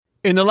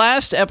In the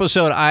last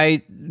episode,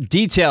 I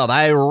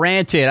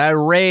ranted, I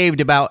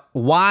raved about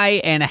why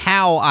and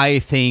how I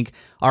think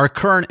our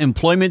current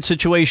employment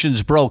situation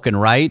is broken,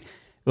 right?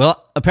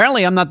 Well,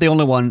 apparently I'm not the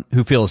only one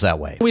who feels that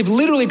way. We've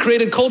literally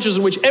created cultures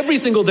in which every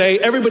single day,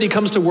 everybody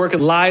comes to work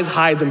and lies,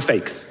 hides, and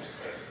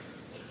fakes.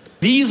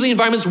 These are the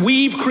environments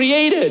we've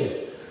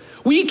created.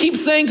 We keep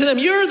saying to them,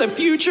 you're the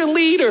future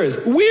leaders.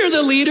 We're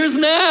the leaders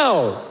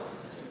now.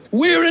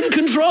 We're in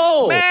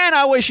control. Man,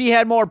 I wish he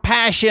had more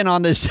passion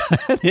on this,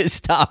 this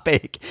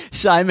topic.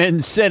 Simon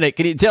Sinek,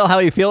 can you tell how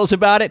he feels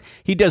about it?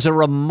 He does a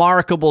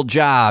remarkable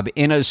job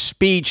in a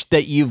speech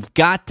that you've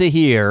got to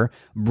hear,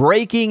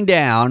 breaking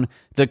down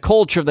the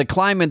culture, the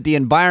climate, the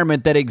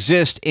environment that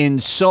exists in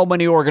so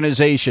many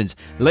organizations.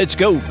 Let's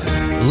go.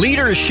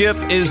 Leadership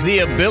is the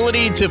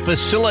ability to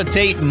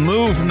facilitate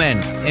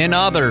movement in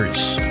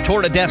others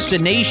toward a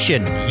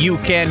destination you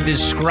can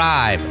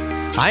describe.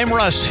 I'm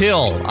Russ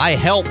Hill. I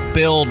help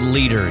build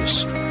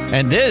leaders.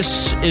 And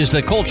this is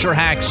the Culture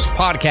Hacks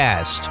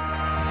Podcast.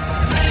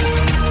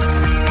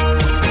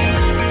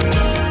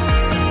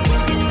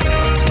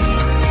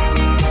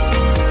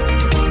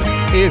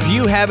 If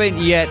you haven't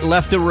yet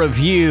left a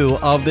review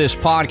of this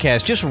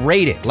podcast, just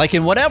rate it. Like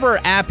in whatever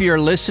app you're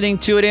listening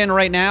to it in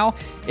right now,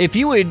 if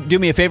you would do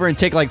me a favor and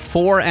take like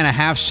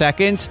 4.5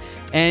 seconds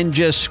and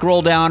just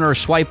scroll down or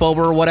swipe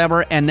over or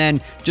whatever, and then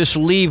just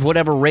leave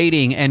whatever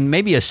rating and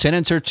maybe a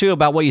sentence or two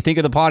about what you think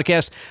of the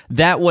podcast,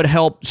 that would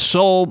help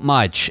so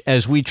much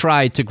as we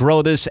try to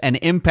grow this and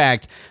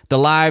impact the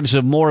lives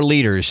of more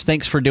leaders.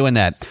 Thanks for doing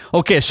that.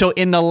 Okay, so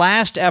in the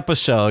last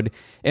episode,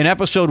 in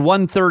episode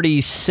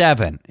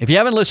 137, if you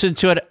haven't listened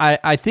to it,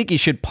 I think you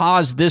should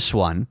pause this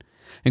one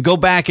and go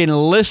back and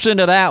listen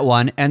to that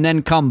one and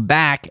then come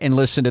back and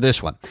listen to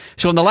this one.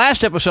 So in the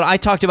last episode, I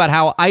talked about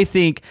how I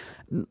think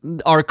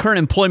our current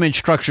employment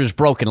structure is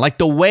broken. Like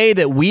the way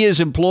that we as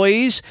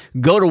employees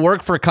go to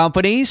work for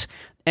companies,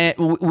 and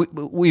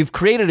we've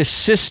created a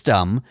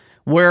system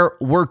where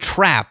we're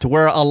trapped,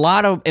 where a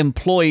lot of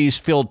employees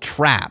feel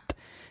trapped.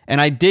 And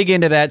I dig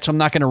into that, so I'm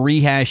not going to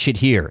rehash it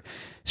here.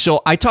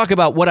 So I talk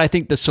about what I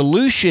think the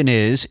solution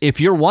is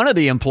if you're one of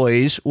the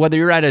employees, whether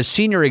you're at a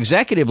senior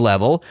executive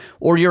level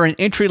or you're an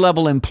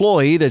entry-level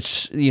employee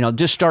that's,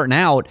 just starting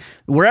out,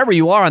 wherever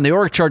you are on the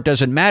org chart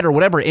doesn't matter,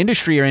 whatever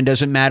industry you're in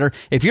doesn't matter.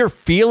 If you're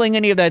feeling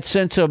any of that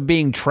sense of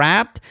being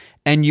trapped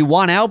and you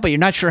want out, but you're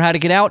not sure how to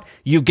get out,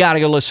 you've got to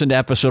go listen to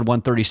episode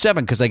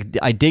 137 because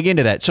I dig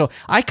into that. So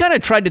I kind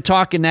of tried to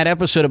talk in that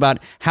episode about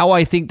how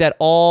I think that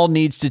all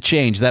needs to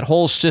change, that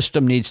whole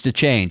system needs to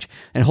change,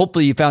 and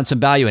hopefully you found some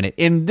value in it.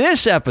 In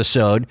this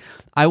episode,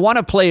 I want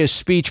to play a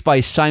speech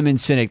by Simon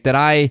Sinek that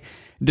I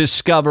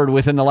discovered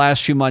within the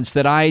last few months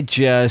that I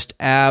just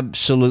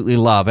absolutely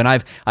love. And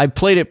I've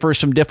played it for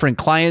some different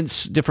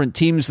clients, different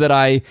teams that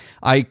I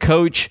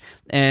coach,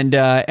 and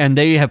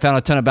they have found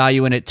a ton of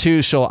value in it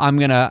too. So I'm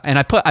gonna, and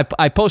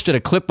I posted a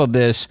clip of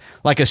this,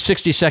 like a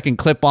 60-second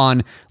clip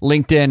on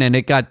LinkedIn, and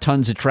it got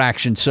tons of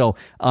traction. So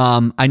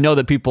I know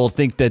that people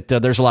think that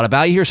there's a lot of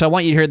value here. So I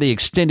want you to hear the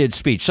extended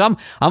speech. So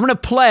I'm gonna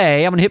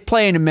hit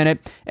play in a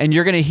minute, and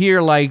you're gonna hear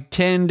like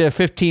 10 to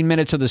 15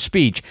 minutes of the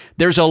speech.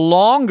 There's a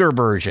longer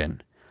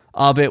version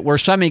of it where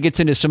Simon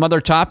gets into some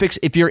other topics.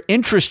 If you're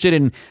interested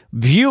in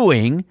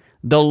viewing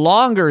the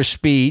longer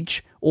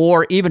speech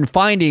or even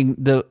finding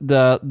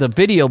the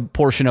video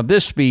portion of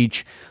this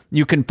speech,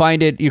 you can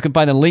find it. You can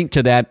find the link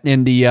to that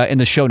in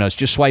the show notes.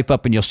 Just swipe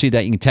up and you'll see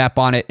that. You can tap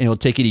on it and it'll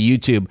take you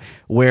to YouTube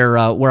where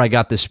I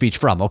got this speech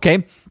from.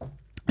 Okay.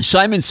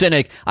 Simon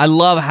Sinek, I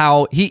love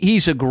how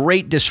he's a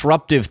great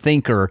disruptive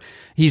thinker.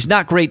 He's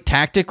not great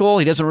tactical.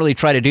 He doesn't really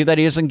try to do that.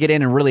 He doesn't get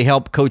in and really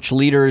help coach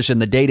leaders in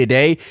the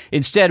day-to-day.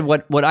 Instead,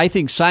 what I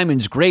think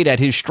Simon's great at,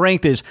 his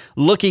strength is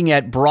looking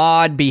at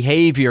broad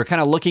behavior,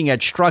 kind of looking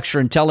at structure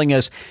and telling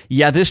us,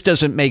 yeah, this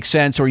doesn't make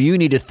sense, or you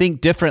need to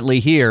think differently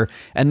here.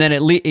 And then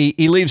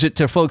he leaves it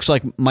to folks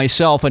like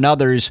myself and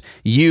others,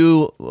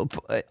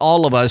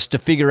 all of us, to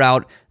figure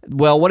out,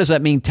 well, what does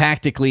that mean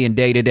tactically and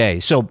day to day?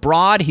 So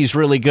broad, he's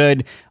really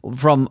good.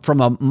 From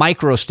a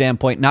micro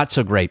standpoint, not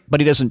so great,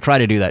 but he doesn't try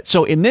to do that.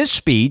 So in this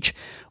speech,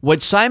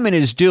 what Simon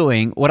is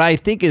doing, what I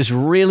think is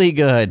really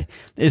good,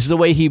 is the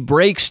way he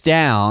breaks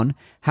down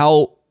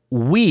how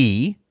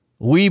we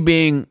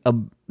being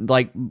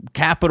like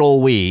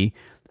capital we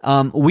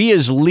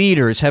as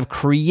leaders have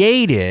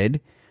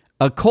created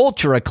a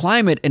culture, a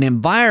climate, an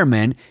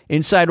environment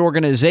inside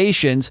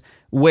organizations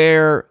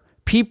where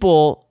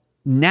people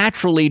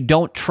naturally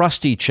don't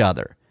trust each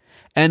other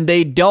and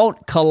they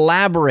don't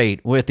collaborate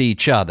with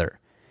each other.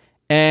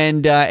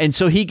 And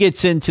so he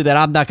gets into that.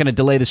 I'm not going to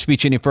delay the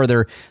speech any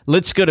further.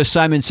 Let's go to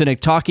Simon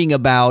Sinek talking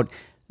about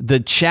the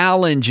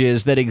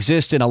challenges that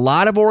exist in a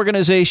lot of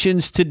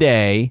organizations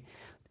today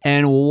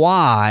and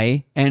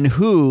why and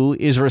who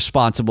is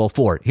responsible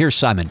for it. Here's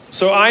Simon.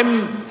 So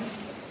I'm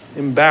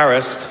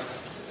embarrassed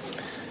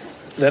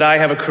that I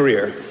have a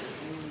career.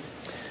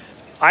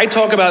 I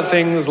talk about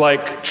things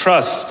like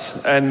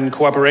trust and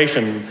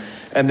cooperation,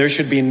 and there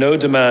should be no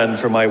demand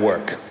for my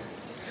work.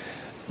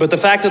 But the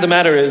fact of the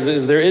matter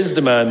is there is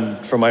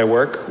demand for my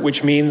work,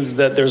 which means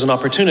that there's an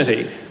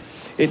opportunity.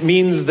 It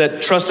means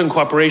that trust and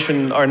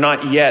cooperation are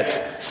not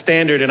yet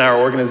standard in our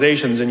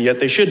organizations, and yet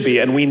they should be,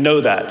 and we know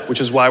that,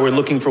 which is why we're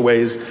looking for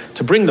ways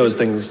to bring those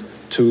things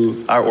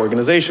to our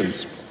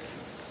organizations.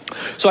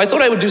 So I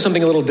thought I would do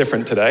something a little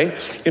different today.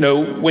 You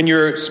know, when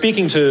you're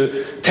speaking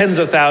to tens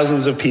of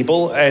thousands of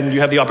people and you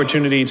have the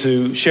opportunity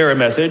to share a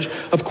message,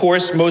 of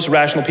course, most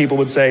rational people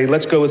would say,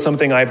 let's go with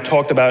something I've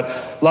talked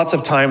about lots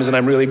of times and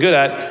I'm really good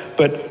at,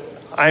 but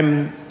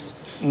I'm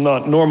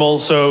not normal,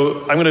 so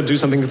I'm going to do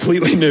something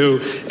completely new,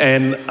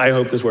 and I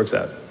hope this works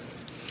out.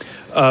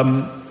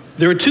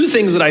 There are two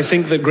things that I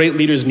think that great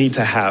leaders need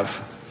to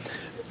have: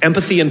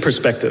 empathy and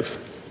perspective.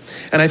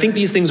 And I think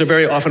these things are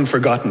very often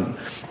forgotten.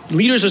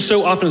 Leaders are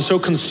so often so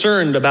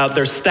concerned about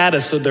their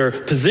status or their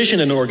position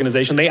in an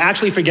organization, they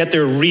actually forget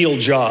their real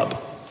job.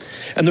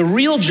 And the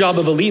real job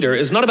of a leader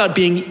is not about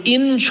being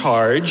in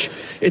charge,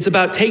 it's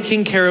about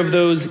taking care of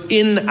those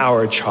in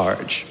our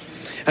charge.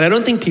 And I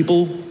don't think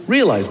people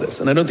realize this,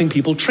 and I don't think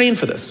people train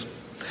for this.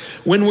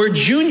 When we're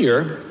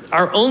junior,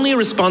 our only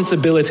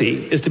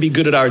responsibility is to be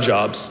good at our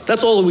jobs.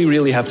 That's all we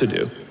really have to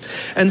do.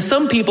 And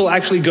some people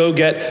actually go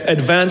get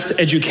advanced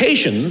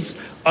educations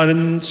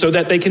so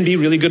that they can be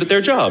really good at their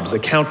jobs,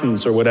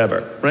 accountants or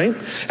whatever, right?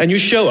 And you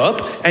show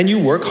up and you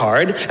work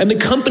hard, and the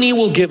company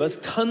will give us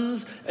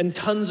tons and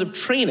tons of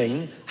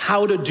training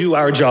how to do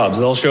our jobs.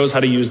 They'll show us how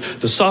to use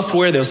the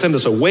software. They'll send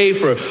us away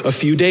for a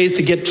few days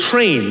to get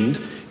trained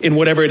in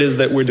whatever it is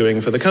that we're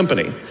doing for the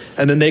company.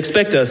 And then they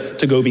expect us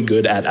to go be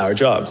good at our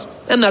jobs.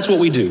 And that's what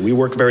we do. We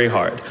work very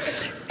hard.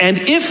 And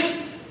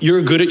if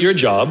you're good at your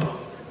job,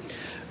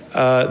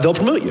 they'll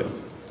promote you.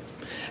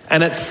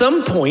 And at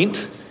some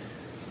point,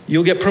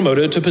 you'll get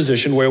promoted to a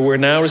position where we're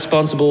now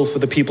responsible for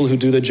the people who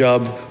do the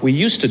job we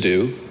used to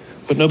do,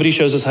 but nobody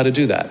shows us how to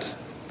do that.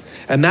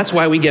 And that's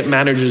why we get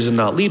managers and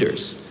not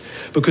leaders.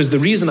 Because the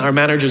reason our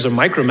managers are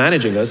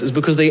micromanaging us is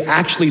because they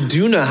actually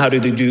do know how to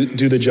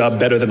do the job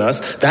better than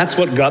us. That's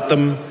what got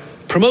them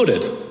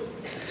promoted.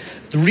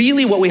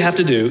 Really what we have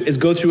to do is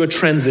go through a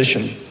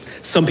transition.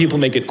 Some people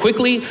make it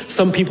quickly,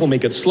 some people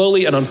make it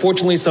slowly, and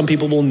unfortunately some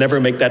people will never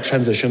make that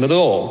transition at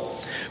all.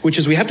 Which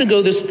is we have to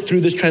go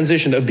through this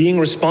transition of being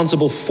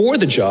responsible for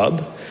the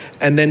job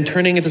and then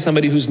turning into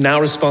somebody who's now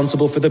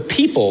responsible for the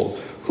people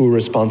who are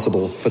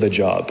responsible for the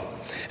job.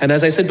 And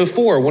as I said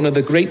before, one of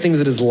the great things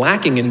that is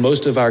lacking in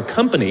most of our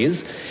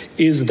companies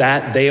is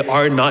that they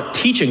are not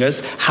teaching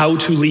us how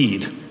to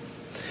lead.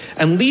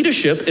 And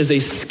leadership is a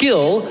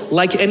skill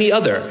like any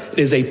other. It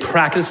is a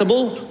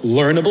practicable,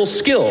 learnable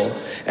skill.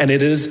 And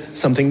it is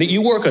something that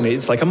you work on.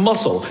 It's like a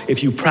muscle.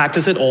 If you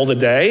practice it all the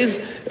days,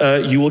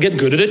 you will get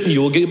good at it and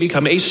you will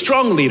become a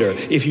strong leader.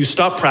 If you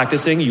stop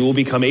practicing, you will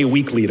become a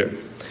weak leader.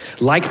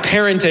 Like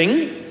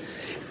parenting,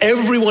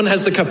 everyone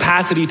has the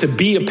capacity to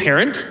be a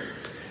parent.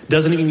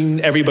 Doesn't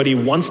mean everybody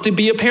wants to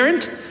be a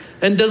parent,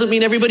 and doesn't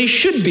mean everybody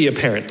should be a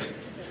parent.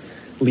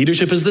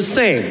 Leadership is the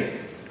same.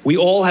 We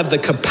all have the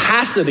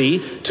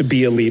capacity to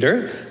be a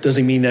leader.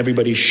 Doesn't mean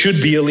everybody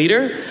should be a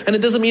leader, and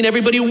it doesn't mean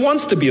everybody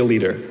wants to be a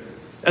leader.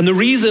 And the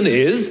reason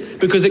is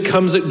because it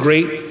comes at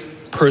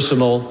great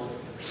personal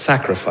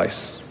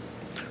sacrifice.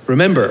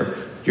 Remember,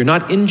 you're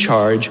not in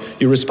charge,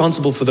 you're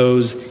responsible for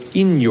those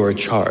in your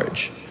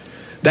charge.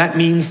 That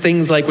means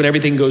things like when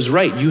everything goes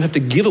right, you have to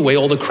give away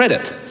all the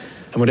credit.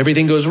 And when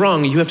everything goes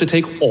wrong, you have to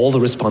take all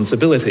the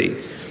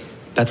responsibility.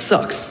 That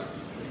sucks,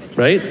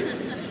 right?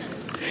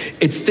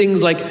 It's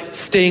things like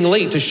staying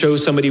late to show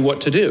somebody what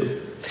to do.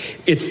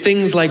 It's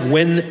things like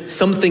when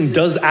something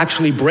does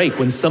actually break,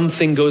 when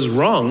something goes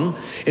wrong,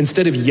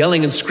 instead of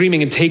yelling and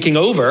screaming and taking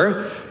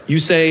over, you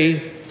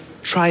say,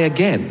 try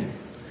again.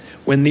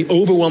 When the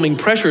overwhelming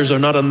pressures are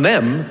not on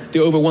them, the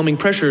overwhelming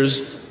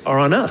pressures are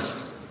on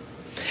us.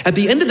 At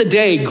the end of the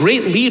day,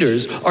 great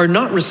leaders are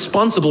not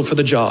responsible for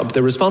the job.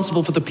 They're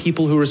responsible for the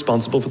people who are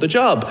responsible for the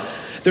job.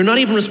 They're not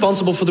even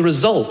responsible for the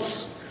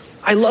results.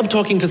 I love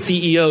talking to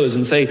CEOs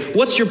and say,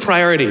 what's your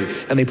priority?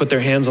 And they put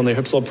their hands on their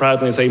hips all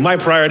proudly and say, my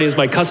priority is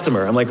my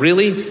customer. I'm like,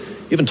 really?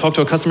 You haven't talked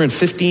to a customer in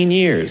 15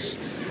 years.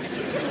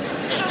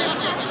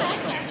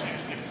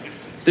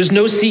 There's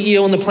no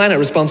CEO on the planet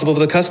responsible for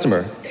the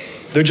customer.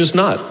 They're just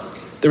not.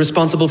 They're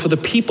responsible for the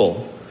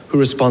people who are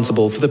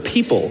responsible for the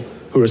people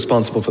who are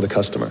responsible for the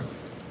customer.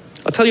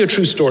 I'll tell you a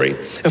true story.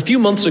 A few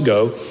months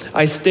ago,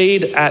 I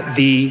stayed at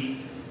the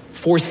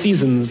Four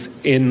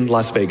Seasons in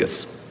Las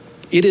Vegas.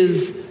 It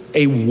is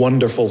a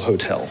wonderful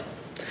hotel.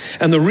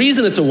 And the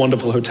reason it's a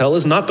wonderful hotel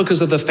is not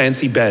because of the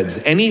fancy beds.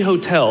 Any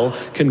hotel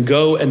can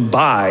go and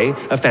buy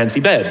a fancy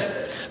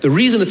bed. The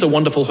reason it's a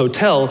wonderful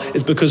hotel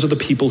is because of the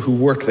people who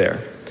work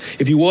there.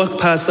 If you walk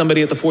past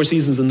somebody at the Four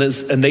Seasons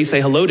and they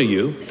say hello to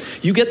you,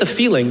 you get the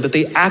feeling that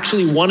they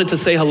actually wanted to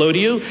say hello to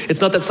you.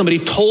 It's not that somebody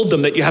told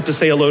them that you have to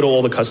say hello to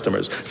all the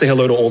customers, say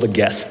hello to all the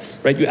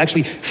guests, right? You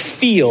actually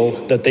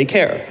feel that they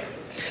care.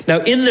 Now,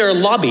 in their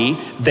lobby,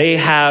 they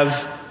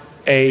have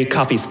a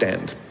coffee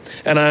stand.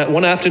 And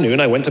one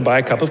afternoon, I went to buy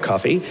a cup of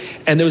coffee,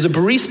 and there was a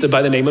barista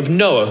by the name of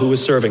Noah who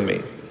was serving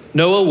me.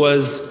 Noah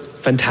was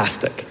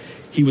fantastic.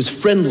 He was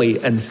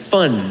friendly and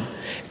fun,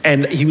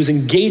 And he was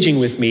engaging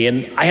with me,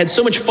 and I had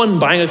so much fun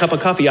buying a cup of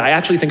coffee, I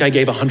actually think I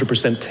gave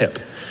 100% tip,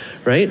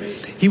 right?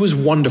 He was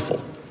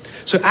wonderful.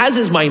 So as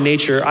is my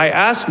nature, I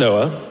asked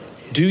Noah,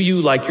 do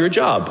you like your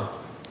job?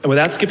 And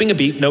without skipping a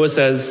beat, Noah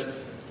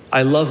says,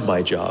 I love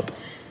my job.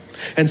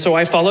 And so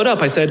I followed up.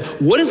 I said,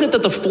 what is it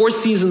that the Four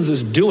Seasons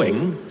is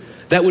doing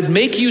that would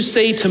make you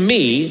say to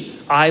me,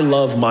 I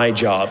love my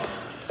job?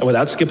 And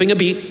without skipping a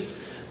beat,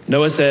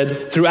 Noah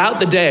said, throughout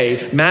the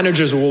day,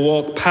 managers will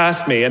walk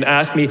past me and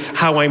ask me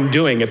how I'm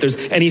doing, if there's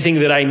anything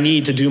that I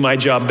need to do my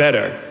job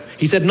better.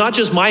 He said, not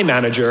just my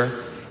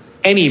manager,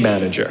 any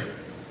manager.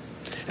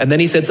 And then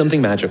he said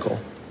something magical.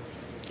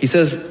 He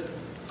says,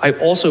 I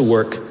also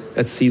work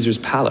at Caesar's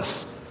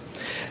palace.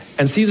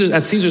 And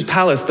at Caesar's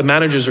palace, the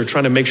managers are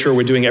trying to make sure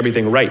we're doing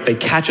everything right. They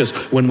catch us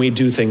when we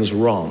do things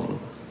wrong.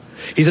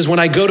 He says, when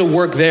I go to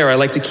work there, I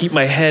like to keep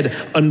my head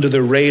under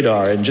the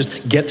radar and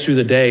just get through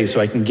the day so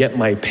I can get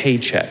my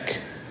paycheck.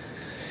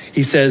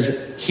 He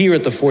says, here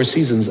at the Four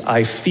Seasons,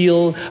 I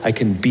feel I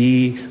can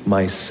be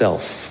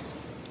myself.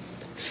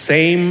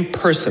 Same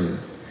person,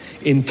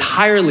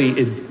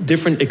 entirely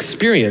different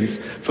experience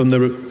from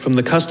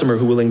the customer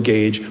who will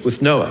engage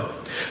with Noah.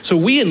 So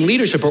we in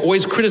leadership are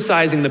always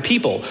criticizing the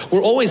people.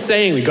 We're always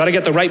saying, we got to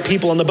get the right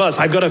people on the bus.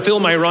 I've got to fill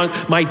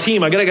my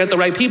team. I got to get the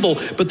right people.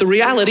 But the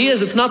reality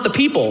is, it's not the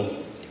people.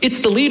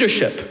 It's the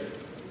leadership.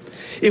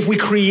 If we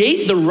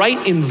create the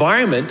right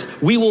environment,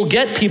 we will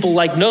get people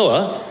like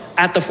Noah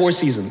at the Four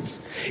Seasons.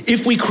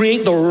 If we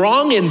create the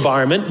wrong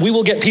environment, we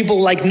will get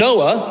people like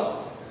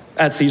Noah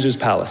at Caesar's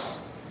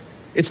palace.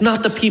 It's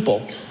not the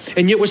people.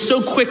 And yet we're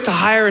so quick to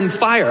hire and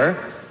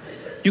fire.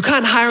 You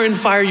can't hire and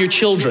fire your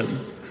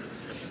children.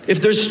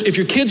 If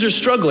your kids are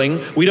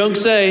struggling, we don't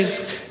say,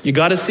 you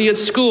got to see at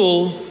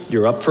school,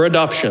 you're up for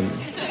adoption.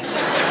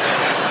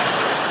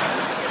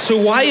 So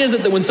why is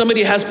it that when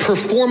somebody has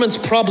performance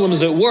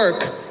problems at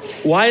work,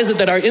 why is it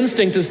that our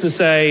instinct is to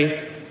say,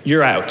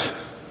 you're out?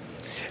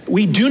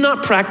 We do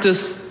not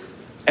practice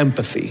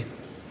empathy.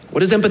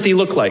 What does empathy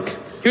look like?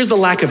 Here's the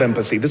lack of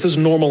empathy. This is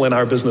normal in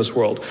our business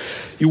world.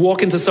 You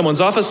walk into someone's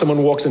office,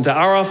 someone walks into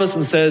our office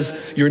and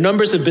says, your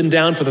numbers have been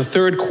down for the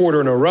third quarter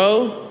in a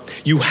row.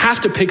 You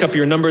have to pick up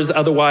your numbers,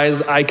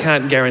 otherwise I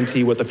can't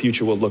guarantee what the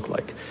future will look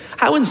like.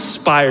 How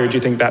inspired do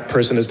you think that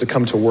person is to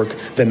come to work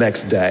the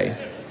next day?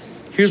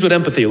 Here's what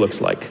empathy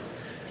looks like.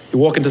 You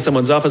walk into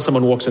someone's office,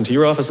 someone walks into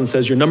your office and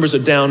says, your numbers are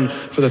down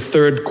for the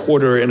third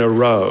quarter in a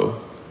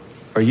row.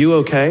 Are you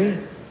okay?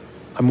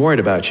 I'm worried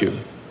about you.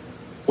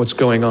 What's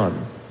going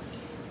on?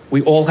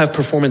 We all have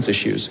performance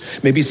issues.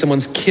 Maybe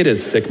someone's kid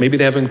is sick. Maybe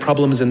they're having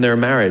problems in their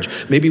marriage.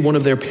 Maybe one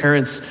of their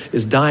parents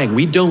is dying.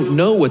 We don't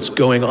know what's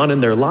going on in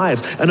their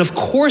lives. And of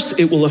course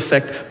it will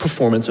affect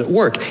performance at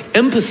work.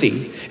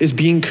 Empathy is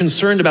being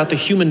concerned about the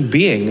human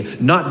being,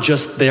 not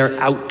just their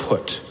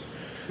output.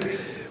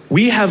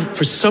 We have,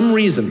 for some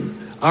reason,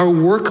 our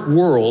work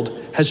world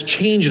has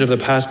changed over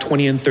the past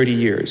 20 and 30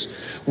 years.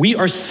 We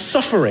are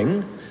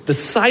suffering the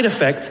side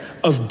effects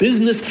of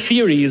business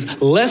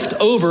theories left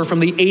over from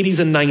the 80s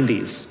and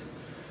 90s.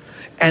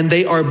 And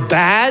they are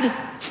bad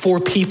for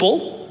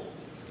people,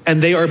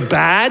 and they are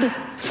bad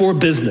for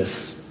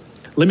business.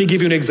 Let me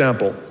give you an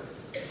example.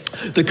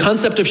 The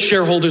concept of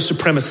shareholder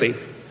supremacy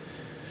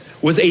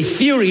was a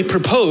theory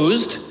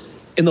proposed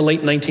in the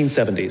late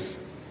 1970s.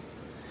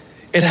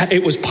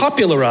 It was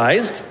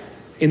popularized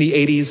in the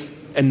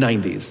 80s and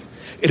 90s.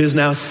 It is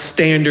now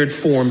standard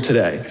form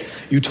today.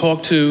 You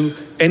talk to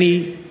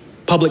any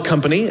public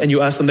company and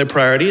you ask them their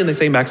priority and they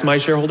say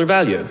maximize shareholder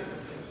value.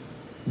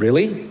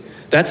 Really?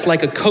 That's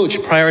like a coach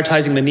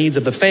prioritizing the needs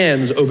of the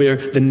fans over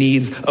the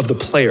needs of the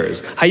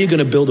players. How are you going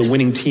to build a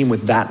winning team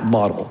with that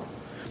model?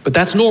 But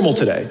that's normal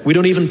today. We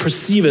don't even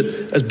perceive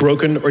it as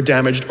broken or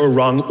damaged or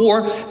wrong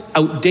or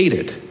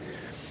outdated.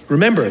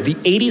 Remember, the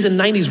 80s and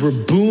 90s were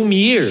boom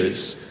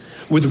years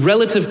with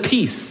relative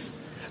peace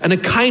and a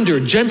kinder,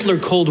 gentler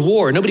Cold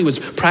War. Nobody was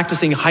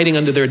practicing hiding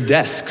under their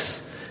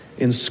desks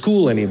in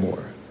school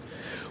anymore.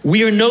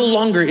 We are no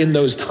longer in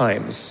those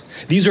times.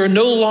 These are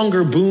no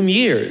longer boom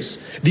years.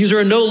 These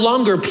are no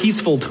longer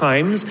peaceful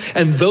times,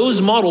 and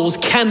those models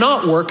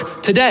cannot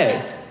work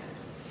today.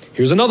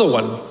 Here's another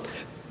one.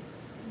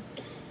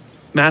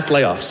 Mass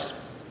layoffs.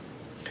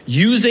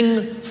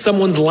 Using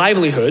someone's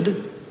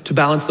livelihood to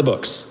balance the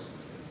books,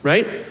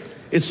 right?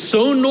 It's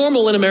so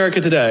normal in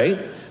America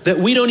today that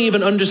we don't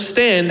even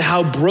understand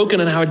how broken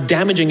and how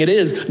damaging it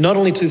is, not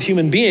only to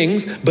human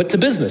beings, but to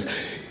business.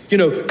 You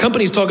know,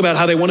 companies talk about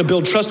how they want to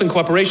build trust and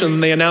cooperation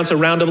and they announce a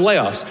round of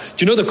layoffs.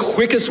 Do you know the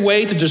quickest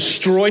way to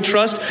destroy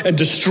trust and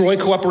destroy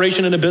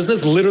cooperation in a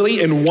business,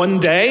 literally in one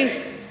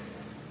day?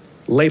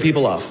 Lay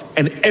people off,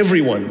 and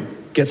everyone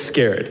gets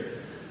scared.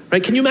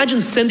 Right? Can you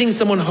imagine sending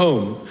someone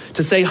home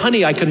to say,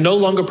 honey, I can no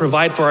longer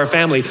provide for our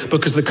family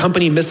because the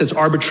company missed its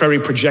arbitrary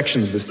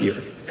projections this year?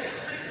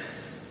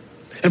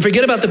 And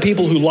forget about the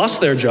people who lost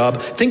their job.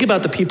 Think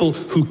about the people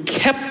who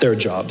kept their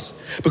jobs.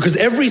 Because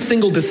every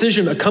single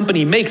decision a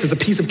company makes is a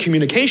piece of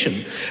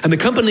communication. And the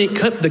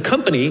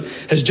company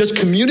has just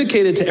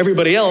communicated to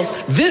everybody else,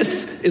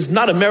 this is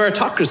not a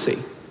meritocracy.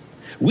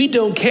 We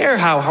don't care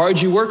how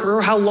hard you work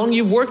or how long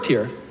you've worked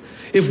here.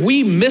 If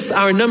we miss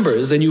our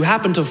numbers and you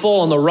happen to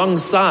fall on the wrong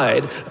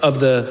side of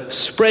the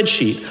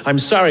spreadsheet, I'm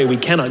sorry, we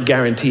cannot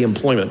guarantee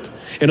employment.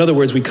 In other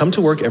words, we come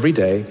to work every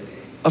day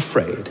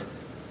afraid.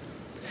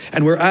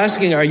 And we're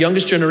asking our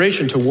youngest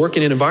generation to work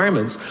in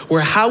environments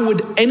where how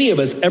would any of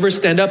us ever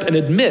stand up and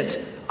admit,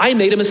 I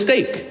made a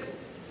mistake?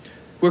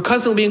 We're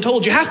constantly being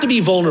told, you have to be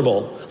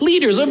vulnerable.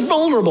 Leaders are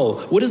vulnerable.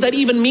 What does that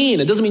even mean?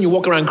 It doesn't mean you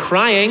walk around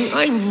crying,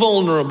 I'm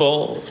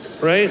vulnerable,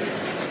 right?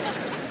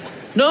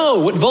 No,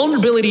 what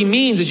vulnerability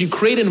means is you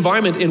create an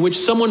environment in which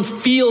someone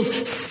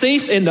feels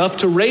safe enough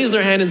to raise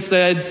their hand and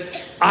said,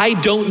 I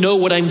don't know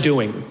what I'm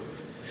doing.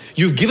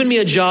 You've given me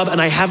a job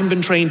and I haven't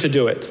been trained to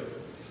do it.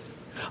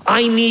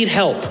 I need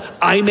help.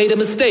 I made a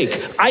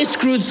mistake. I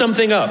screwed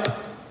something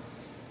up.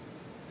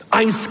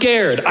 I'm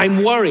scared.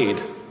 I'm worried.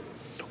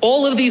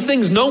 All of these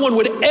things no one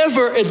would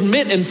ever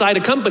admit inside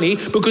a company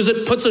because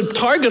it puts a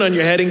target on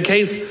your head in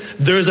case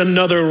there's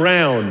another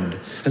round.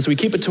 And so we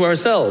keep it to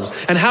ourselves.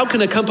 And how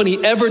can a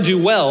company ever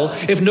do well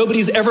if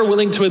nobody's ever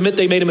willing to admit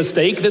they made a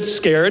mistake, that's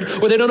scared,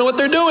 or they don't know what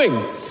they're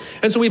doing?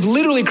 And so we've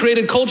literally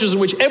created cultures in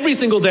which every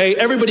single day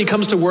everybody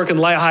comes to work and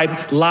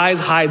lies,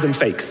 hides, and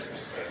fakes.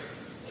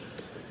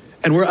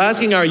 And we're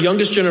asking our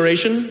youngest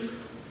generation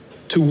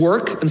to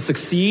work and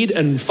succeed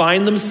and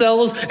find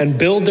themselves and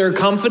build their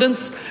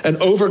confidence and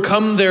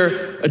overcome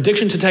their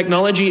addiction to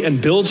technology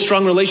and build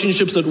strong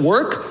relationships at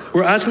work.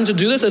 We're asking them to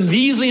do this, and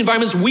these are the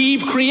environments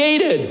we've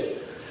created.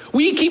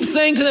 We keep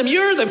saying to them,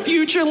 you're the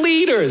future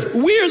leaders.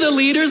 We're the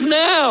leaders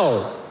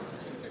now.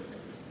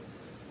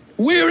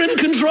 We're in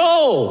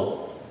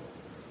control.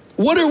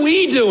 What are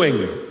we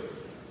doing?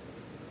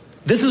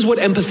 This is what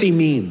empathy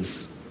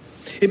means.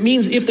 It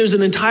means if there's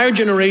an entire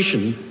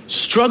generation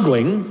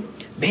struggling,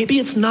 maybe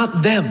it's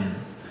not them.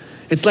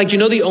 It's like,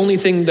 the only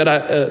thing that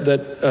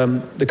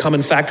the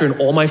common factor in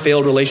all my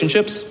failed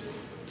relationships?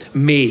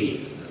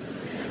 Me.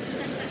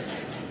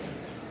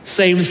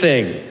 Same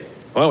thing.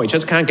 Oh, we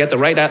just can't get the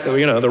right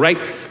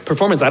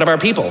performance out of our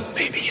people.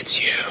 Maybe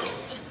it's you.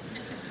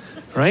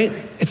 Right?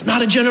 It's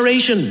not a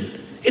generation.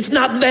 It's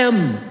not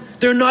them.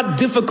 They're not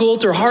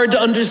difficult or hard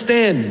to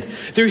understand.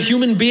 They're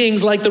human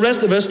beings like the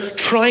rest of us,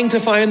 trying to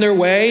find their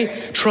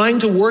way, trying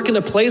to work in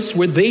a place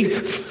where they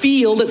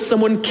feel that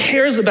someone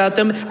cares about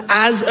them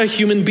as a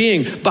human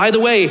being. By the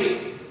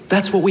way,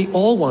 that's what we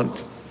all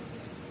want.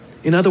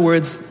 In other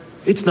words,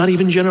 it's not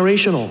even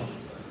generational.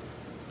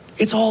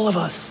 It's all of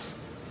us.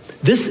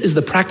 This is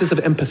the practice of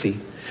empathy,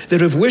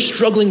 that if we're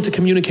struggling to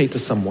communicate to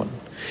someone,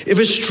 if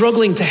we're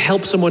struggling to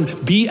help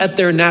someone be at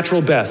their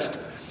natural best,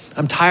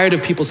 I'm tired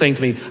of people saying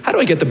to me, how do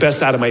I get the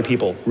best out of my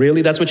people?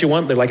 Really? That's what you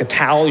want? They're like a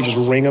towel, you just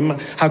wring them.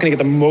 How can I get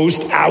the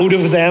most out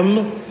of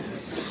them?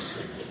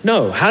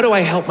 No, how do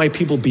I help my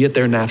people be at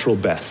their natural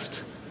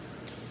best?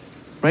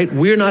 Right?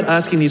 We're not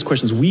asking these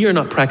questions. We are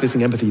not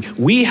practicing empathy.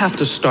 We have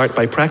to start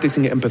by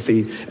practicing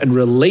empathy and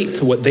relate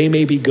to what they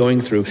may be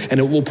going through. And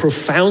it will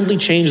profoundly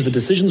change the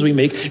decisions we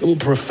make. It will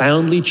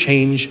profoundly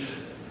change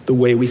the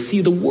way we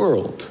see the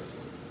world.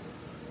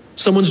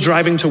 Someone's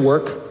driving to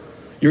work.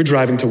 You're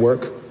driving to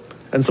work.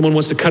 And someone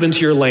wants to cut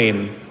into your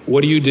lane.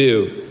 What do?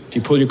 Do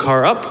you pull your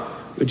car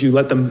up or do you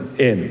let them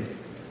in?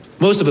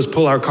 Most of us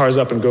pull our cars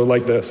up and go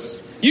like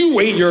this. You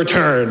wait your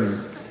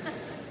turn.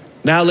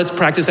 Now let's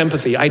practice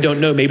empathy. I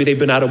don't know. Maybe they've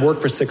been out of work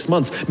for 6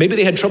 months. Maybe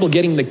they had trouble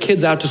getting the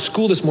kids out to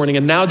school this morning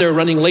and now they're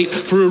running late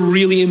for a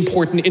really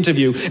important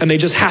interview and they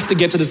just have to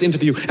get to this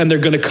interview and they're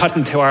going to cut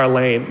into our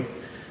lane.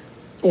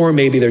 Or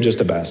maybe they're just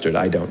a bastard.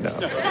 I don't know.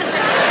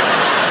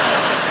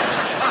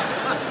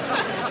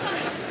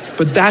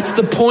 But that's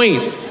the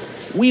point.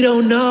 We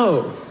don't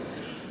know.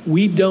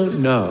 We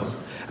don't know.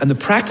 And the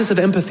practice of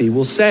empathy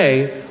will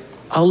say,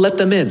 I'll let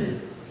them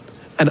in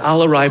and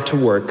I'll arrive to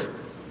work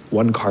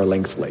 1 car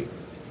length late.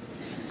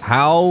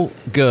 How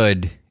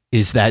good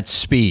is that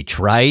speech,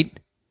 right?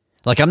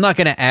 Like, I'm not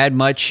going to add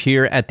much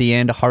here at the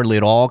end, hardly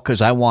at all,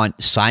 because I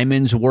want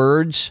Simon's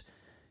words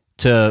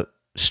to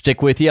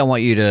stick with you. I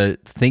want you to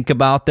think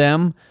about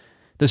them.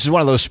 This is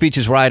one of those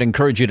speeches where I'd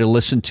encourage you to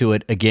listen to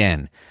it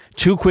again.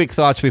 2 quick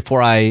thoughts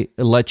before I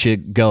let you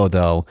go,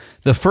 though.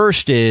 The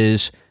first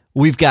is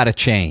we've got to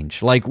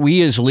change. Like,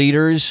 we as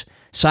leaders,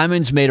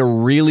 Simon's made a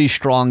really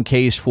strong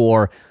case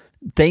for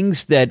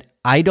things that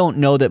I don't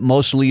know that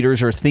most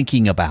leaders are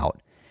thinking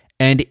about.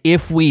 And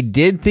if we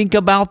did think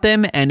about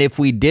them and if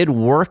we did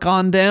work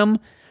on them,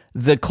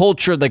 the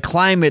culture, the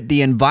climate,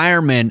 the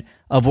environment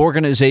of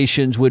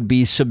organizations would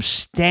be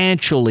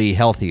substantially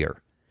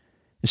healthier.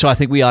 So I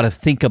think we ought to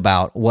think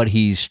about what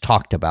he's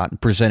talked about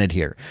and presented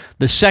here.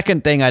 The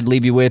second thing I'd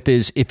leave you with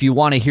is if you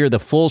want to hear the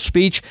full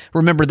speech,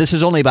 remember this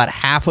is only about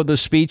half of the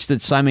speech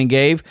that Simon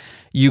gave.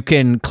 You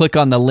can click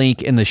on the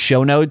link in the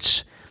show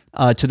notes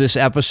to this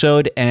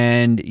episode,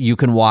 and you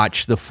can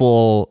watch the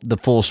full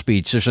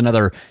speech. There's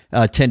another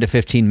 10 to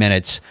 15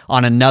 minutes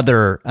on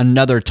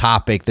another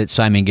topic that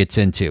Simon gets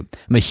into.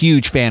 I'm a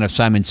huge fan of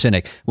Simon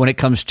Sinek when it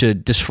comes to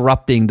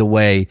disrupting the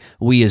way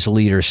we as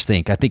leaders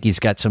think. I think he's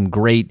got some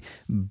great,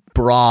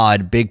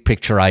 broad, big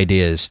picture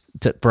ideas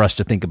for us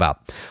to think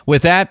about.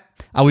 With that,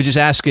 I would just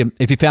ask him,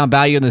 if you found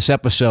value in this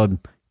episode,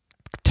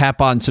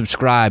 tap on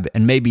subscribe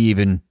and maybe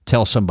even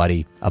tell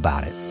somebody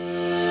about it.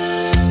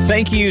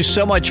 Thank you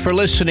so much for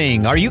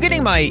listening. Are you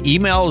getting my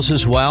emails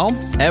as well?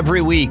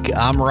 Every week,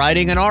 I'm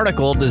writing an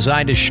article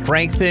designed to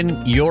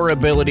strengthen your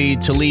ability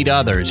to lead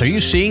others. Are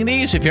you seeing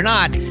these? If you're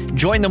not,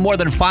 join the more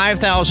than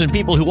 5,000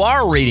 people who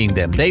are reading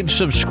them. They've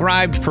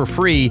subscribed for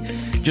free.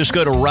 Just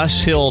go to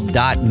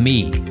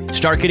russhill.me.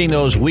 Start getting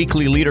those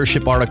weekly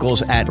leadership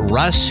articles at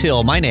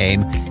russhill.me.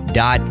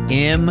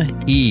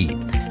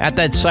 At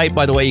that site,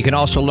 by the way, you can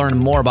also learn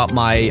more about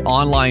my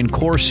online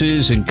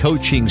courses and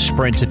coaching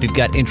sprints if you've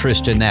got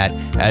interest in that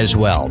as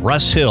well.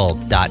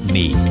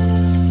 russhill.me.